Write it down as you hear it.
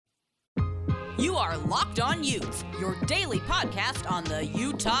You are Locked On Utes, your daily podcast on the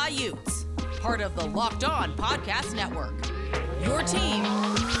Utah Utes. Part of the Locked On Podcast Network. Your team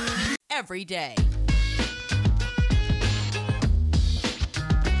every day.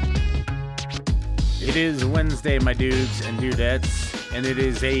 It is Wednesday, my dudes and dudettes, and it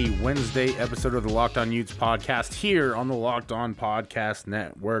is a Wednesday episode of the Locked On Utes podcast here on the Locked On Podcast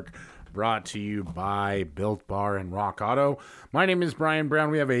Network, brought to you by Built Bar and Rock Auto. My name is Brian Brown.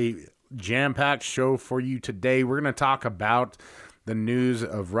 We have a jam-packed show for you today. We're going to talk about the news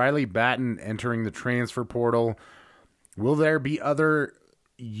of Riley Battin entering the transfer portal. Will there be other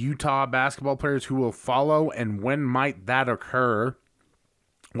Utah basketball players who will follow, and when might that occur?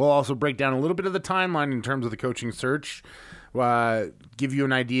 We'll also break down a little bit of the timeline in terms of the coaching search, give you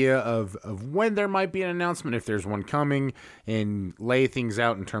an idea of when there might be an announcement, if there's one coming, and lay things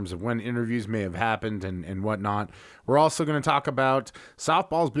out in terms of when interviews may have happened and whatnot. We're also going to talk about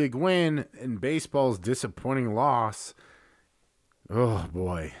softball's big win and baseball's disappointing loss. Oh,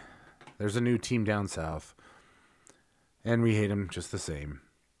 boy. There's a new team down south, and we hate them just the same.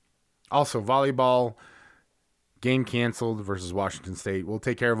 Also, volleyball. Game canceled versus Washington State. We'll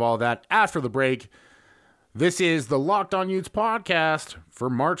take care of all that after the break. This is the Locked On Utes podcast for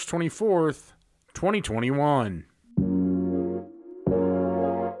March 24th, 2021.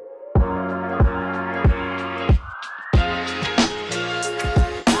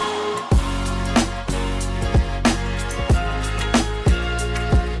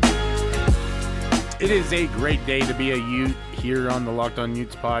 It is a great day to be a Ute here on the Locked On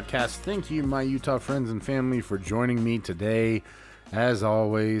Utes podcast. Thank you, my Utah friends and family, for joining me today, as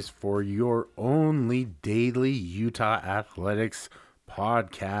always, for your only daily Utah athletics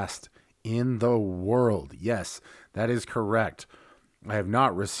podcast in the world. Yes, that is correct. I have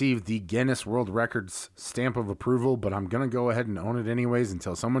not received the Guinness World Records stamp of approval, but I'm going to go ahead and own it anyways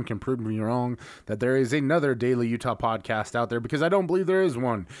until someone can prove me wrong that there is another daily Utah podcast out there, because I don't believe there is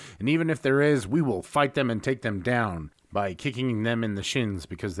one. And even if there is, we will fight them and take them down by kicking them in the shins,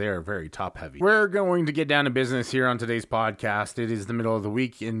 because they are very top heavy. We're going to get down to business here on today's podcast. It is the middle of the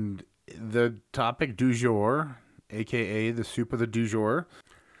week, and the topic du jour, aka the soup of the du jour,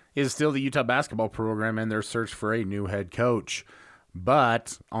 is still the Utah basketball program and their search for a new head coach.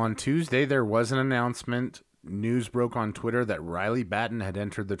 But on Tuesday, there was an announcement. News broke on Twitter that Riley Battin had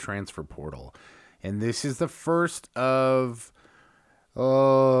entered the transfer portal. And this is the first of,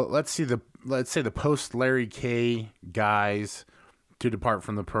 let's say the post-Larry K guys to depart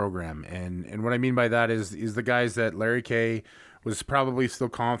from the program. And what I mean by that is the guys that Larry K was probably still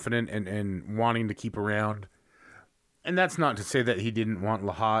confident and wanting to keep around. And that's not to say that he didn't want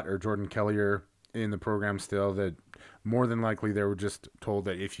Lahat or Jordan Kellier in the program still. That more than likely they were just told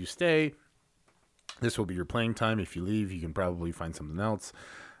that if you stay, this will be your playing time. If you leave, you can probably find something else.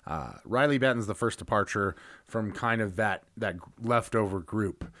 Riley Battin's the first departure from kind of that leftover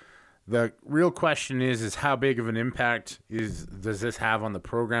group. The real question is how big of an impact does this have on the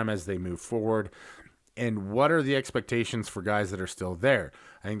program as they move forward? And what are the expectations for guys that are still there?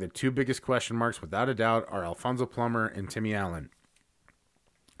 I think the two biggest question marks, without a doubt, are Alfonso Plummer and Timmy Allen.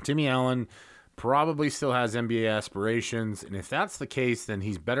 Timmy Allen probably still has NBA aspirations, and if that's the case, then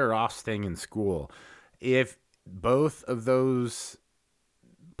he's better off staying in school. If both of those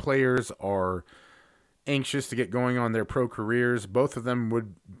players are anxious to get going on their pro careers, both of them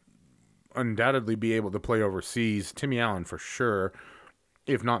would undoubtedly be able to play overseas. Timmy Allen for sure,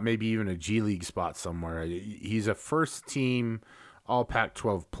 if not maybe even a G League spot somewhere. He's a first-team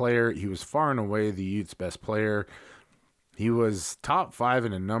All-Pac-12 player. He was far and away the Utes' best player. He was top 5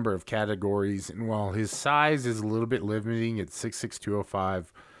 in a number of categories, and while his size is a little bit limiting at 6'6",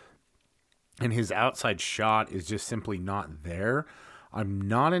 205, and his outside shot is just simply not there, I'm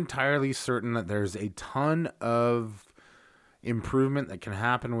not entirely certain that there's a ton of improvement that can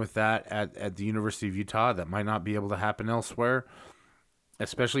happen with that at the University of Utah that might not be able to happen elsewhere,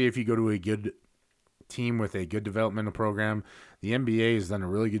 especially if you go to a good team with a good developmental program. The NBA has done a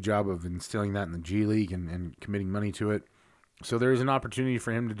really good job of instilling that in the G League and committing money to it. So there's an opportunity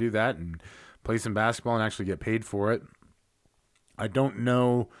for him to do that and play some basketball and actually get paid for it. I don't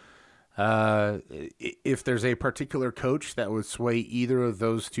know if there's a particular coach that would sway either of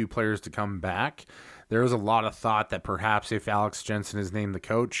those two players to come back. There is a lot of thought that perhaps if Alex Jensen is named the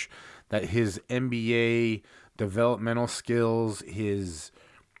coach, that his NBA developmental skills, his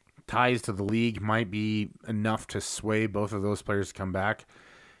ties to the league might be enough to sway both of those players to come back.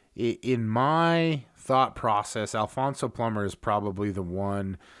 In my thought process, Alfonso Plummer is probably the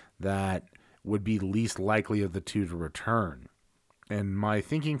one that would be least likely of the two to return. And my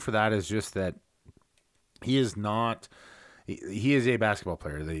thinking for that is just that he is not he is a basketball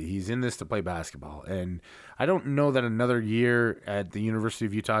player. He's in this to play basketball. And I don't know that another year at the University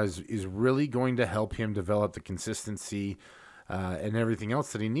of Utah is really going to help him develop the consistency and everything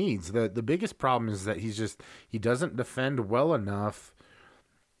else that he needs. The biggest problem is that he doesn't defend well enough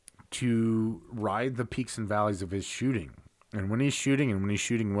to ride the peaks and valleys of his shooting. And when he's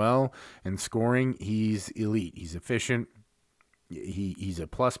shooting well and scoring, he's elite. He's efficient. He's a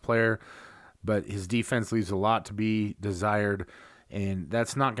plus player, but his defense leaves a lot to be desired, and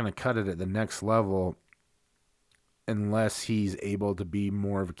that's not going to cut it at the next level unless he's able to be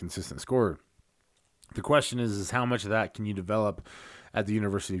more of a consistent scorer. The question is how much of that can you develop at the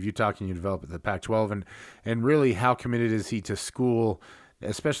University of Utah? Can you develop at the Pac-12? And really, how committed is he to school,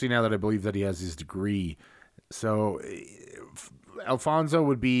 especially now that I believe that he has his degree? So Alfonso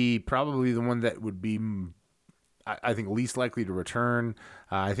would be probably the one that would be, I think, least likely to return.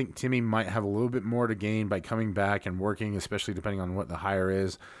 I think Timmy might have a little bit more to gain by coming back and working, especially depending on what the hire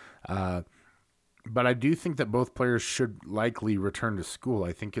is. But I do think that both players should likely return to school.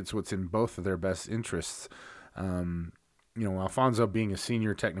 I think it's what's in both of their best interests. Alfonso being a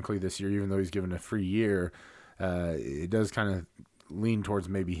senior technically this year, even though he's given a free year, it does kind of lean towards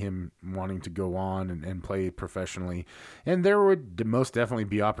maybe him wanting to go on and play professionally. And there would most definitely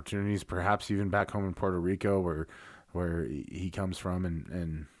be opportunities, perhaps even back home in Puerto Rico where he comes from.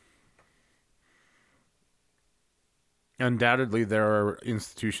 And undoubtedly there are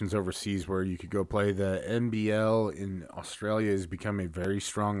institutions overseas where you could go play. The NBL in Australia has become a very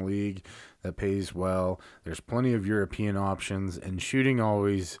strong league that pays well. There's plenty of European options, and shooting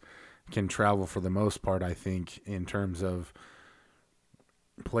always can travel for the most part, I think, in terms of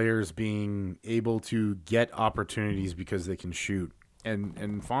players being able to get opportunities because they can shoot.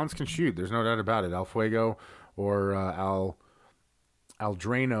 And Fonz can shoot. There's no doubt about it. Alfuego or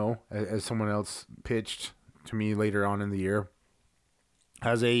Aldrano, as someone else pitched to me later on in the year,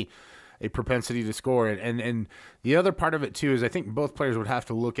 has a propensity to score. And the other part of it, too, is I think both players would have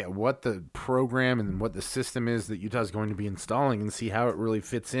to look at what the program and what the system is that Utah's going to be installing and see how it really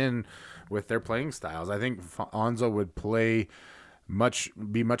fits in with their playing styles. I think Fonzo would be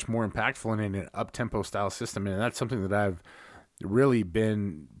much more impactful in an up-tempo style system, and that's something that I've really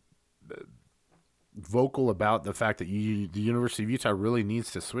been vocal about, the fact that the University of Utah really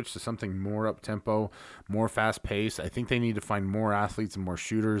needs to switch to something more up-tempo, more fast-paced. I think they need to find more athletes and more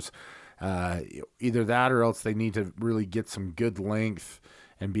shooters. Either that or else they need to really get some good length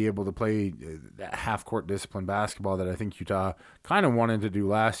and be able to play that half-court discipline basketball that I think Utah kind of wanted to do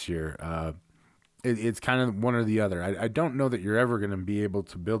last year. It's kind of one or the other. I don't know that you're ever going to be able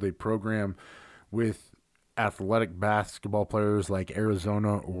to build a program with athletic basketball players like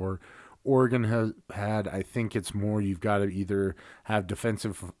Arizona or Oregon has had. I think it's more you've got to either have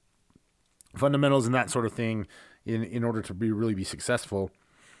defensive fundamentals and that sort of thing in order to really be successful.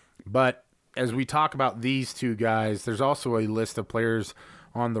 But as we talk about these two guys, there's also a list of players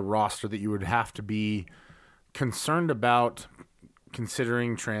on the roster that you would have to be concerned about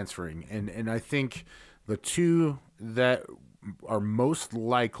considering transferring. And I think the two that are most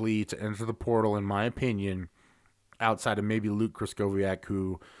likely to enter the portal, in my opinion, outside of maybe Luke Kraskowiak,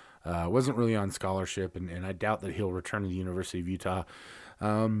 who wasn't really on scholarship, and I doubt that he'll return to the University of Utah,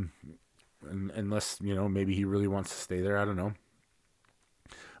 unless, maybe he really wants to stay there. I don't know.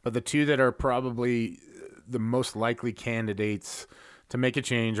 But the two that are probably the most likely candidates to make a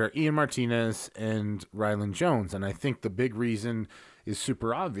change are Ian Martinez and Rylan Jones. And I think the big reason is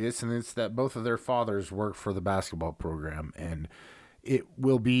super obvious, and it's that both of their fathers work for the basketball program. And it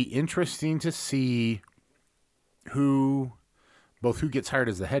will be interesting to see who gets hired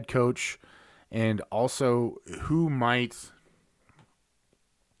as the head coach and also who might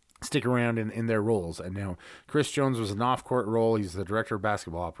stick around in their roles. And now Chris Jones was an off-court role. He's the director of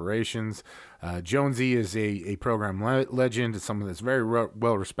basketball operations. Jonesy is a program legend. It's someone that's very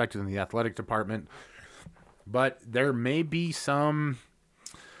well respected in the athletic department. But there may be some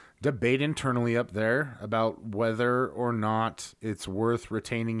debate internally up there about whether or not it's worth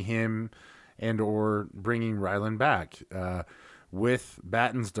retaining him and or bringing Rylan back. With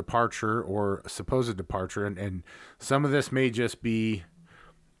Batten's departure or supposed departure, and some of this may just be,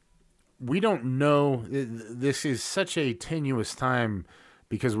 we don't know. This is such a tenuous time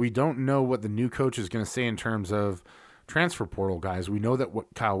because we don't know what the new coach is going to say in terms of transfer portal guys. We know that what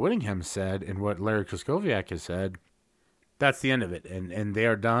Kyle Whittingham said and what Larry Kraskowiak has said, that's the end of it, and they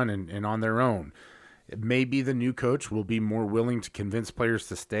are done and on their own. Maybe the new coach will be more willing to convince players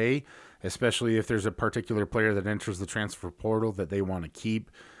to stay, especially if there's a particular player that enters the transfer portal that they want to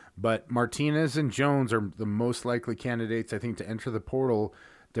keep. But Martinez and Jones are the most likely candidates, I think, to enter the portal,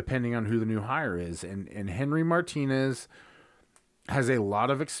 depending on who the new hire is. And Henry Martinez has a lot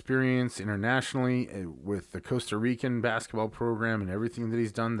of experience internationally with the Costa Rican basketball program and everything that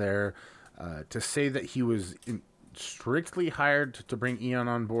he's done there. To say that he was strictly hired to bring Ian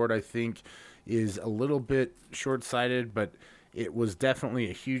on board, I think, is a little bit short-sighted, but it was definitely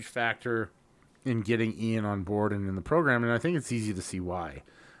a huge factor in getting Ian on board and in the program, and I think it's easy to see why.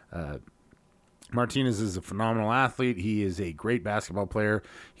 Martinez is a phenomenal athlete. He is a great basketball player.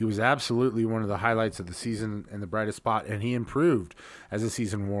 He was absolutely one of the highlights of the season and the brightest spot, and he improved as the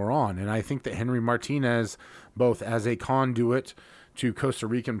season wore on. And I think that Henry Martinez, both as a conduit to Costa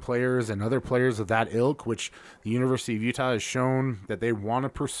Rican players and other players of that ilk, which the University of Utah has shown that they want to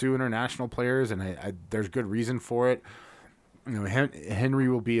pursue international players, and there's good reason for it. You know, Henry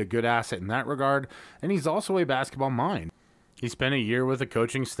will be a good asset in that regard, and he's also a basketball mind. He spent a year with the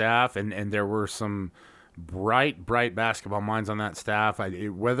coaching staff, and there were some bright basketball minds on that staff.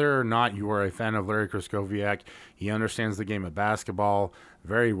 Whether or not you are a fan of Larry Krystkowiak, he understands the game of basketball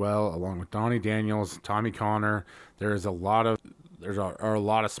very well, along with Donnie Daniels, Tommy Connor. There's a lot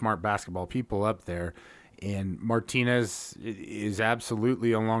of smart basketball people up there, and Martinez is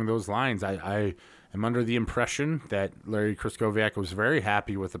absolutely along those lines. I am under the impression that Larry Krystkowiak was very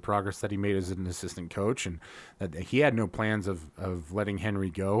happy with the progress that he made as an assistant coach, and that he had no plans of letting Henry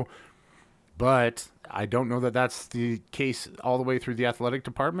go. But I don't know that that's the case all the way through the athletic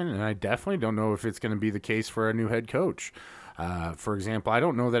department, and I definitely don't know if it's going to be the case for a new head coach. For example, I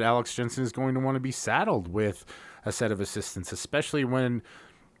don't know that Alex Jensen is going to want to be saddled with a set of assistants, especially when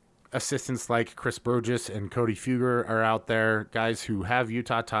assistants like Chris Burgess and Cody Fuger are out there, guys who have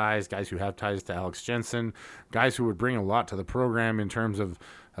Utah ties, guys who have ties to Alex Jensen, guys who would bring a lot to the program in terms of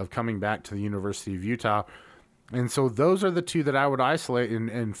coming back to the University of Utah. And so those are the two that I would isolate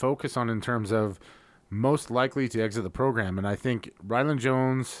and focus on in terms of most likely to exit the program. And I think Rylan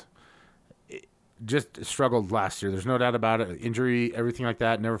Jones just struggled last year. There's no doubt about it. Injury, everything like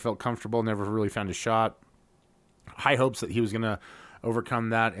that, never felt comfortable, never really found a shot. High hopes that he was going to overcome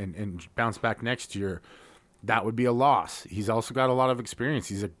that and bounce back next year. That would be a loss. He's also got a lot of experience.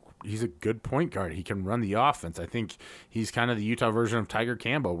 He's a good point guard. He can run the offense. I think he's kind of the Utah version of Tiger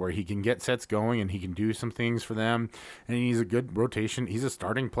Campbell, where he can get sets going and he can do some things for them. And he's a good rotation. He's a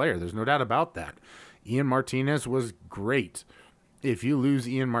starting player. There's no doubt about that. Ian Martinez was great. If you lose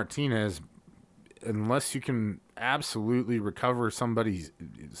Ian Martinez, unless you can absolutely recover somebody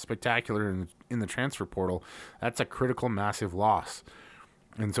spectacular in the transfer portal, that's a critical, massive loss.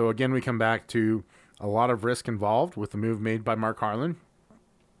 And so again, we come back to a lot of risk involved with the move made by Mark Harlan.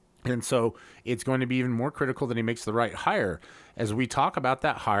 And so it's going to be even more critical that he makes the right hire. As we talk about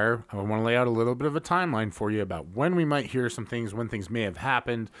that hire, I want to lay out a little bit of a timeline for you about when we might hear some things, when things may have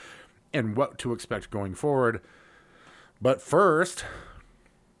happened, and what to expect going forward. But first,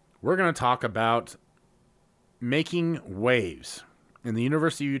 we're going to talk about making waves. And the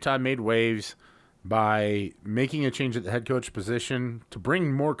University of Utah made waves by making a change at the head coach position to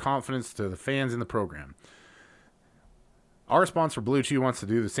bring more confidence to the fans in the program. Our sponsor, Blue Chew, wants to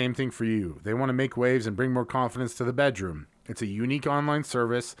do the same thing for you. They want to make waves and bring more confidence to the bedroom. It's a unique online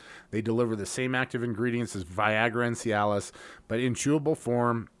service. They deliver the same active ingredients as Viagra and Cialis, but in chewable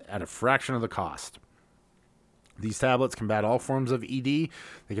form at a fraction of the cost. These tablets combat all forms of ED.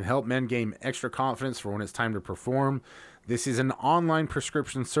 They can help men gain extra confidence for when it's time to perform. This is an online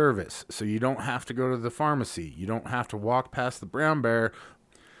prescription service, so you don't have to go to the pharmacy. You don't have to walk past the Brown Bear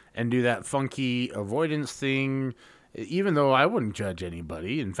and do that funky avoidance thing, even though I wouldn't judge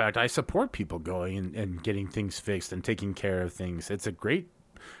anybody. In fact, I support people going and getting things fixed and taking care of things. It's a great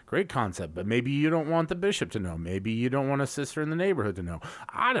concept, but maybe you don't want the bishop to know. Maybe you don't want a sister in the neighborhood to know.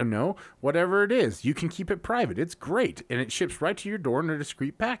 I don't know. Whatever it is, you can keep it private. It's great, and it ships right to your door in a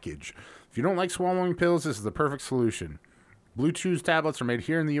discreet package. If you don't like swallowing pills, this is the perfect solution. Blue Chew's tablets are made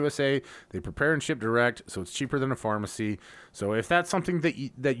here in the USA. They prepare and ship direct, so it's cheaper than a pharmacy. So if that's something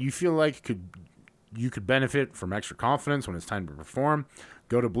that you feel like you could benefit from extra confidence when it's time to perform,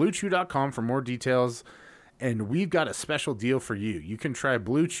 go to BlueChew.com for more details. And we've got a special deal for you. You can try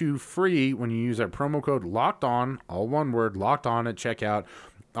Blue Chew free when you use our promo code LOCKEDON, all one word, locked on at checkout.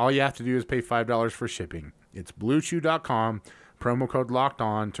 All you have to do is pay $5 for shipping. It's BlueChew.com, promo code locked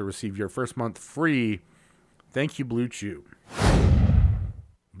on to receive your first month free. Thank you, Blue Chew.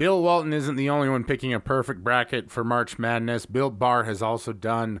 Bill Walton isn't the only one picking a perfect bracket for March Madness. Built Bar has also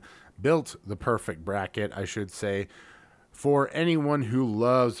built the perfect bracket, I should say, for anyone who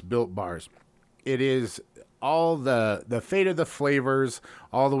loves Built Bars. It is all the fate of the flavors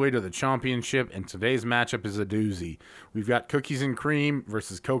all the way to the championship, and today's matchup is a doozy. We've got cookies and cream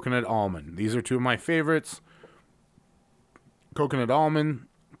versus coconut almond. These are two of my favorites. Coconut almond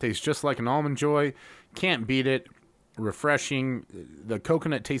tastes just like an Almond Joy. Can't beat it. refreshing. The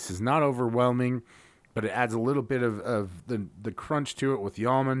coconut taste is not overwhelming, but it adds a little bit of the crunch to it with the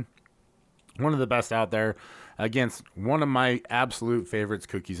almond. One of the best out there against one of my absolute favorites,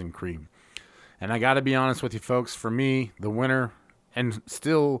 cookies and cream. And I got to be honest with you folks, for me, the winner and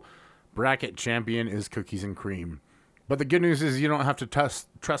still bracket champion is cookies and cream. But the good news is you don't have to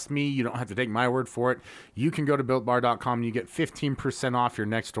trust me. You don't have to take my word for it. You can go to BuiltBar.com and you get 15% off your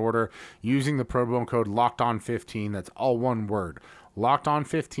next order using the promo code LOCKEDON15. That's all one word.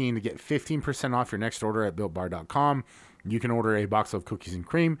 LOCKEDON15 to get 15% off your next order at BuiltBar.com. You can order a box of cookies and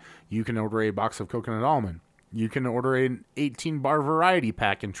cream. You can order a box of coconut almond. You can order an 18-bar variety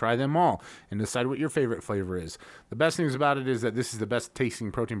pack and try them all and decide what your favorite flavor is. The best news about it is that this is the best tasting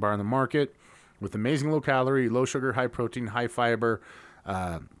protein bar on the market with amazing low calorie, low sugar, high protein, high fiber,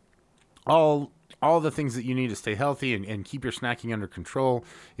 all the things that you need to stay healthy and keep your snacking under control.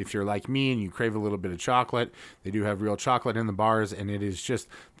 If you're like me and you crave a little bit of chocolate, they do have real chocolate in the bars, and it is just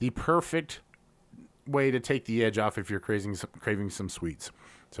the perfect way to take the edge off if you're craving some sweets.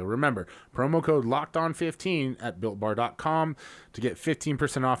 So remember, promo code LOCKEDON15 at BuiltBar.com to get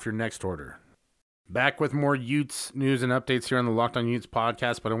 15% off your next order. Back with more Utes news and updates here on the Locked On Utes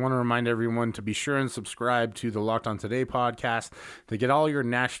podcast, but I want to remind everyone to be sure and subscribe to the Locked On Today podcast to get all your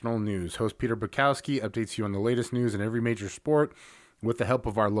national news. Host Peter Bukowski updates you on the latest news in every major sport with the help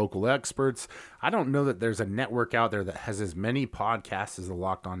of our local experts. I don't know that there's a network out there that has as many podcasts as the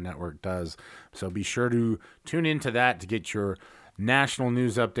Locked On Network does, so be sure to tune into that to get your national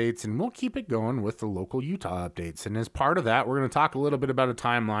news updates, and we'll keep it going with the local Utah updates. And as part of that, we're going to talk a little bit about a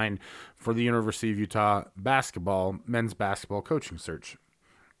timeline for the University of Utah men's basketball coaching search.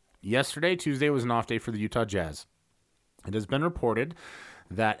 Yesterday, Tuesday, was an off day for the Utah Jazz. It has been reported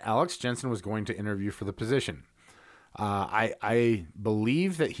that Alex Jensen was going to interview for the position. I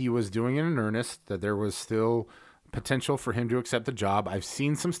believe that he was doing it in earnest, that there was still potential for him to accept the job. I've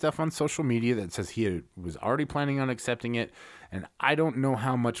seen some stuff on social media that says he was already planning on accepting it, and I don't know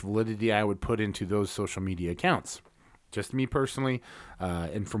how much validity I would put into those social media accounts. Just me personally,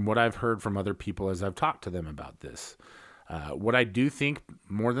 and from what I've heard from other people as I've talked to them about this. What I do think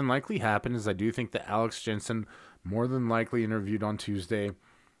more than likely happened is I do think that Alex Jensen more than likely interviewed on Tuesday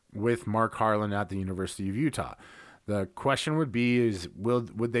with Mark Harlan at the University of Utah. The question would be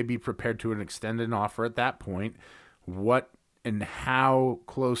would they be prepared to extend an offer at that point? What and how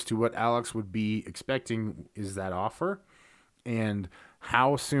close to what Alex would be expecting is that offer? And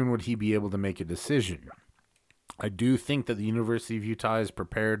how soon would he be able to make a decision? I do think that the University of Utah is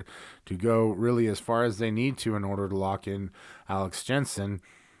prepared to go really as far as they need to in order to lock in Alex Jensen.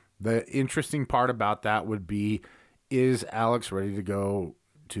 The interesting part about that would be, is Alex ready to go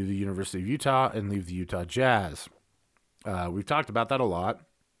to the University of Utah and leave the Utah Jazz? We've talked about that a lot.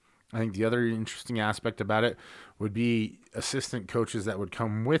 I think the other interesting aspect about it would be assistant coaches that would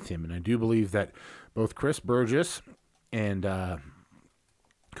come with him. And I do believe that both Chris Burgess and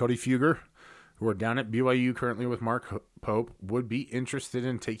Cody Fuger, who are down at BYU currently with Mark Pope, would be interested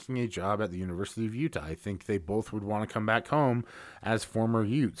in taking a job at the University of Utah. I think they both would want to come back home as former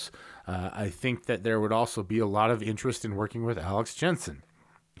Utes. I think that there would also be a lot of interest in working with Alex Jensen.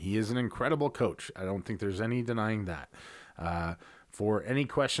 He is an incredible coach. I don't think there's any denying that. For any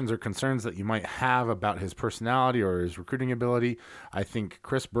questions or concerns that you might have about his personality or his recruiting ability, I think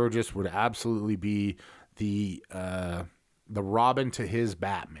Chris Burgess would absolutely be the Robin to his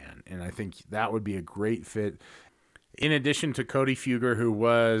Batman, and I think that would be a great fit. In addition to Cody Fuger, who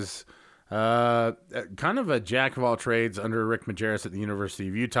was kind of a jack of all trades under Rick Majerus at the University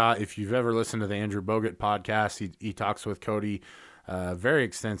of Utah. If you've ever listened to the Andrew Bogut podcast, he talks with Cody very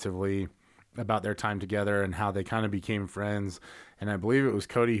extensively about their time together and how they kind of became friends. And I believe it was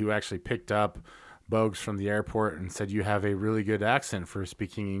Cody who actually picked up Bogues from the airport and said, "You have a really good accent for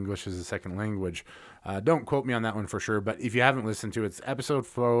speaking English as a second language." Don't quote me on that one for sure, but if you haven't listened to it, it's episode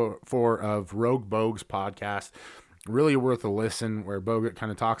 4 of Rogue Bogues podcast. Really worth a listen, where Bogut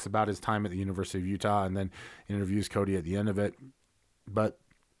kind of talks about his time at the University of Utah and then interviews Cody at the end of it. But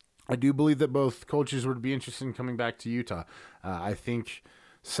I do believe that both coaches would be interested in coming back to Utah. I think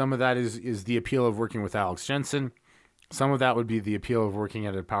some of that is the appeal of working with Alex Jensen. Some of that would be the appeal of working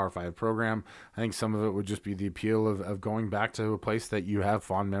at a Power 5 program. I think some of it would just be the appeal of going back to a place that you have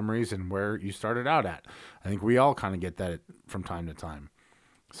fond memories and where you started out at. I think we all kind of get that from time to time.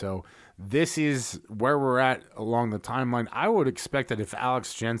 So this is where we're at along the timeline. I would expect that if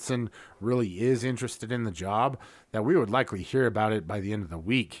Alex Jensen really is interested in the job, that we would likely hear about it by the end of the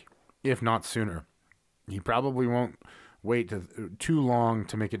week, if not sooner. He probably won't wait too long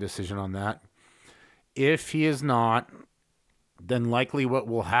to make a decision on that. If he is not, then likely what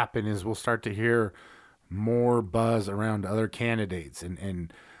will happen is we'll start to hear more buzz around other candidates.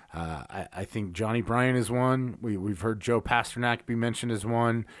 And I think Johnny Bryant is one. We've heard Joe Pasternak be mentioned as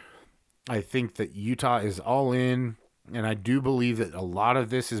one. I think that Utah is all in, and I do believe that a lot of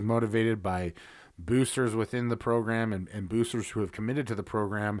this is motivated by boosters within the program and boosters who have committed to the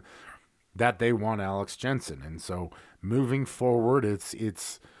program that they want Alex Jensen. And so moving forward,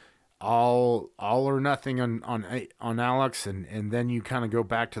 it's all or nothing on Alex, and then you kind of go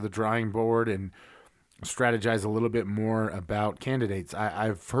back to the drawing board and strategize a little bit more about candidates.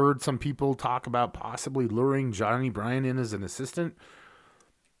 I've heard some people talk about possibly luring Johnny Bryant in as an assistant.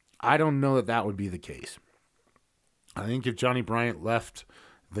 I don't know that would be the case. I think if Johnny Bryant left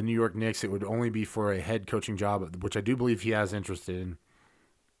the New York Knicks, it would only be for a head coaching job, which I do believe he has interest in.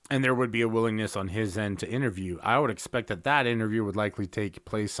 And there would be a willingness on his end to interview. I would expect that interview would likely take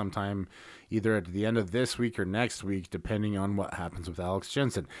place sometime either at the end of this week or next week, depending on what happens with Alex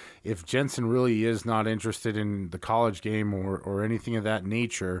Jensen. If Jensen really is not interested in the college game or anything of that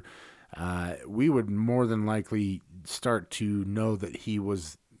nature, we would more than likely start to know that he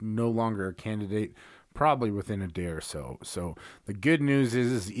was no longer a candidate probably within a day or so. So the good news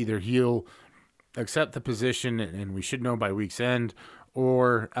is either he'll accept the position, and we should know by week's end,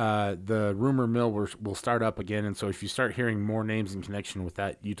 or the rumor mill will start up again. And so if you start hearing more names in connection with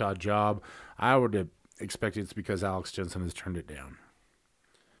that Utah job, I would expect it's because Alex Jensen has turned it down.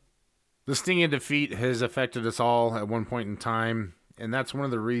 The stinging defeat has affected us all at one point in time, and that's one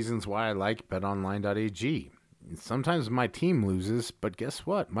of the reasons why I like betonline.ag. Sometimes my team loses, but guess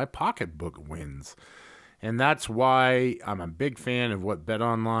what? My pocketbook wins. And that's why I'm a big fan of what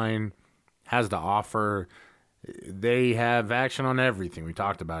BetOnline has to offer. They have action on everything. We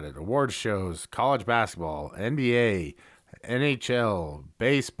talked about it. Award shows, college basketball, NBA, NHL,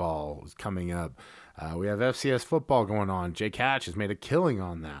 baseball is coming up. We have FCS football going on. Jake Hatch has made a killing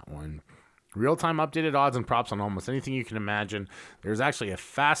on that one. Real-time updated odds and props on almost anything you can imagine. There's actually a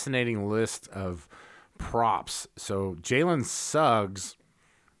fascinating list of props. So Jalen Suggs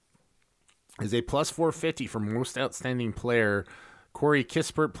is a plus 450 for most outstanding player. Corey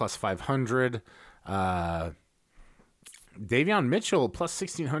Kispert plus 500. Davion Mitchell plus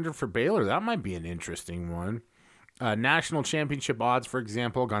 1,600 for Baylor. That might be an interesting one. National championship odds, for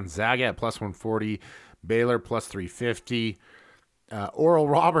example, Gonzaga at plus 140, Baylor plus 350. Oral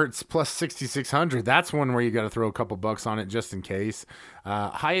Roberts plus 6,600. That's one where you got to throw a couple bucks on it just in case.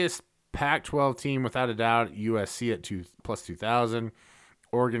 Highest Pac-12 team, without a doubt, USC at plus 2,000.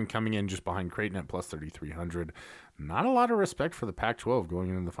 Oregon coming in just behind Creighton at plus 3,300. Not a lot of respect for the Pac-12 going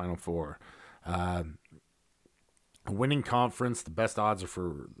into the Final Four. Winning conference, the best odds are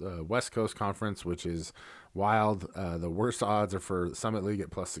for the West Coast Conference, which is wild. The worst odds are for Summit League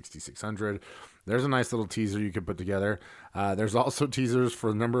at plus 6,600. There's a nice little teaser you could put together. There's also teasers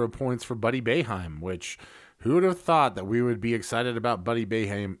for the number of points for Buddy Boeheim, which who would have thought that we would be excited about Buddy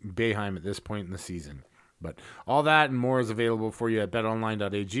Boeheim at this point in the season? But all that and more is available for you at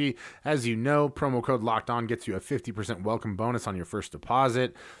betonline.ag. As you know, promo code LOCKEDON gets you a 50% welcome bonus on your first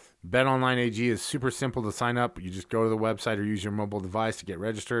deposit. BetOnline AG is super simple to sign up. You just go to the website or use your mobile device to get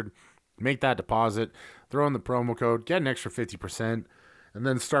registered, make that deposit, throw in the promo code, get an extra 50%, and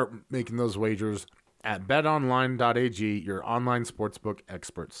then start making those wagers at betonline.ag, your online sportsbook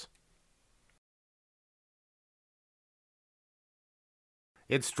experts.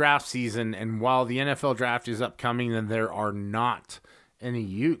 It's draft season, and while the NFL draft is upcoming and there are not any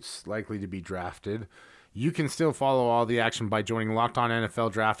Utes likely to be drafted, you can still follow all the action by joining Locked On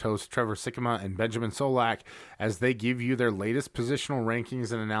NFL draft hosts Trevor Sikkema and Benjamin Solak as they give you their latest positional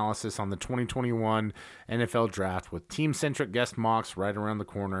rankings and analysis on the 2021 NFL draft with team-centric guest mocks right around the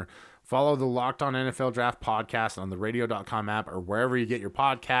corner. Follow the Locked On NFL Draft podcast on the radio.com app or wherever you get your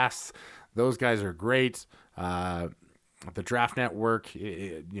podcasts. Those guys are great. The Draft Network,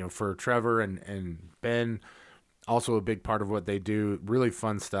 for Trevor and Ben, also a big part of what they do. Really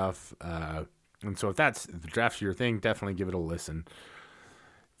fun stuff. And so if the draft's your thing, definitely give it a listen.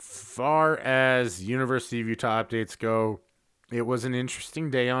 Far as University of Utah updates go, it was an interesting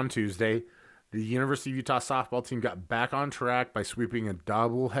day on Tuesday. The University of Utah softball team got back on track by sweeping a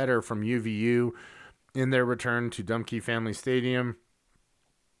doubleheader from UVU in their return to Dumke Family Stadium,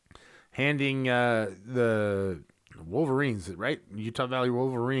 handing the Wolverines, right? Utah Valley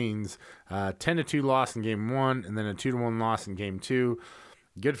Wolverines, 10-2 loss in game 1 and then a 2-1 loss in game 2.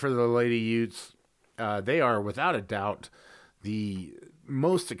 Good for the Lady Utes. They are, without a doubt, the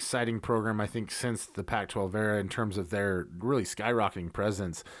most exciting program, I think, since the Pac-12 era in terms of their really skyrocketing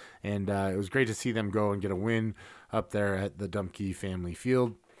presence. And it was great to see them go and get a win up there at the Dumke Family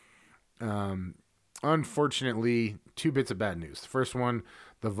Field. unfortunately, two bits of bad news. The first one,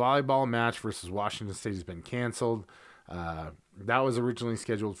 the volleyball match versus Washington State has been canceled. That was originally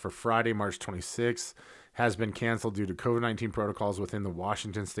scheduled for Friday, March 26th, has been canceled due to COVID-19 protocols within the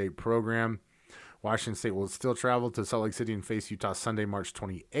Washington State program. Washington State will still travel to Salt Lake City and face Utah Sunday, March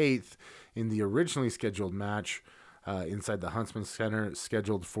 28th in the originally scheduled match inside the Huntsman Center,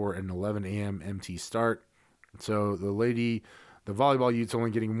 scheduled for an 11 a.m. MT start. So the volleyball Utes only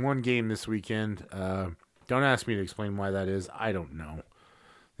getting one game this weekend. Don't ask me to explain why that is. I don't know.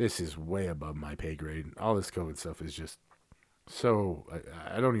 This is way above my pay grade. All this COVID stuff is just so,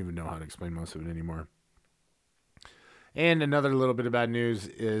 I don't even know how to explain most of it anymore. And another little bit of bad news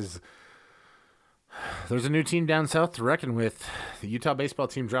is there's a new team down south to reckon with. The Utah baseball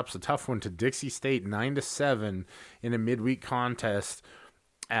team drops a tough one to Dixie State 9-7 in a midweek contest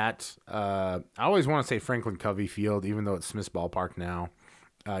at, I always want to say Franklin Covey Field, even though it's Smith's Ballpark now.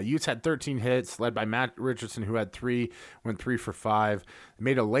 Utes had 13 hits, led by Matt Richardson, who had 3, went 3 for 5.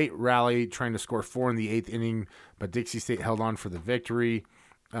 Made a late rally, trying to score 4 in the 8th inning, but Dixie State held on for the victory.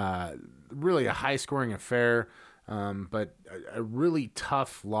 Really a high-scoring affair, but a really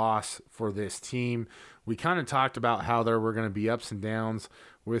tough loss for this team. We kind of talked about how there were going to be ups and downs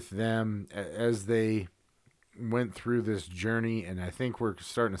with them as they went through this journey, and I think we're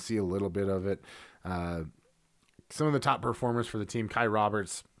starting to see a little bit of it. Some of the top performers for the team, Kai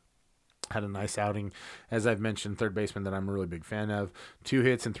Roberts had a nice outing. As I've mentioned, third baseman that I'm a really big fan of. 2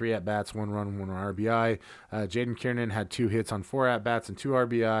 hits and 3 at-bats, 1 run, 1 RBI. Jaden Kiernan had 2 hits on 4 at-bats and 2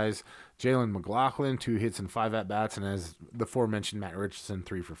 RBIs. Jalen McLaughlin, 2 hits and 5 at-bats. And as the aforementioned Matt Richardson,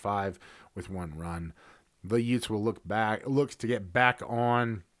 3 for 5 with 1 run. The Utes will look to get back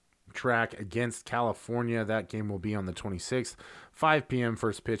on track against California. That game will be on the 26th, 5 p.m.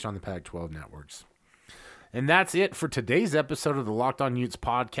 first pitch on the Pac-12 networks. And that's it for today's episode of the Locked On Utes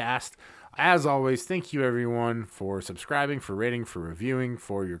podcast. As always, thank you everyone for subscribing, for rating, for reviewing,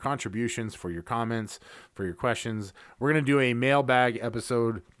 for your contributions, for your comments, for your questions. We're going to do a mailbag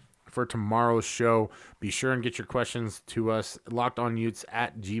episode for tomorrow's show. Be sure and get your questions to us,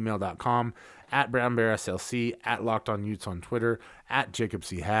 lockedonutes@gmail.com, at BrownBearSLC, at LockedOnUtes on Twitter, at Jacob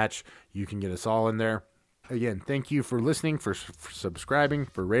C. Hatch. You can get us all in there. Again, thank you for listening, for subscribing,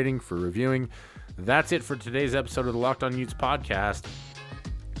 for rating, for reviewing. That's it for today's episode of the Locked On Utes podcast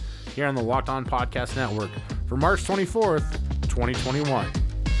here on the Locked On Podcast Network for March 24th, 2021.